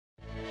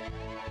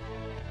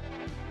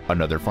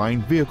Another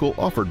fine vehicle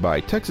offered by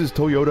Texas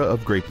Toyota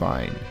of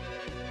Grapevine.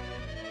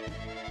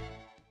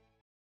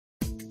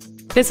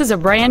 This is a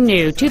brand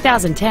new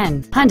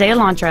 2010 Hyundai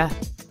Elantra.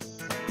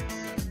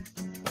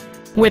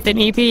 With an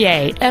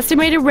EPA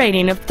estimated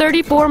rating of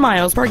 34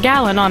 miles per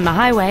gallon on the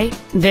highway,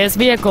 this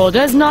vehicle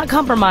does not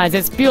compromise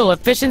its fuel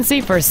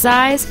efficiency for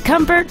size,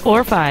 comfort,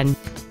 or fun.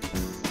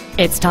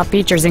 Its top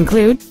features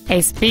include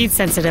a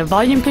speed-sensitive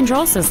volume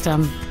control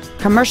system,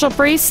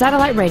 commercial-free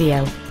satellite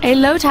radio, a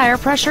low tire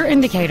pressure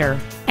indicator,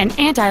 an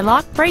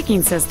anti-lock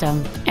braking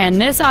system,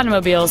 and this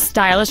automobile's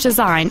stylish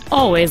design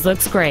always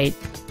looks great.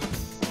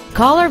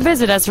 Call or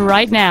visit us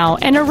right now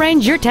and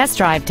arrange your test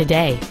drive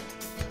today.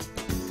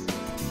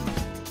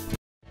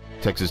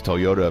 Texas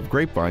Toyota of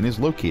Grapevine is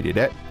located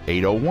at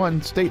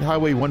 801 State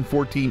Highway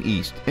 114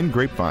 East in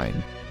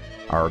Grapevine.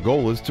 Our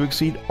goal is to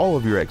exceed all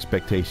of your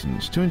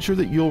expectations to ensure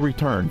that you'll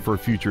return for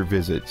future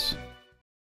visits.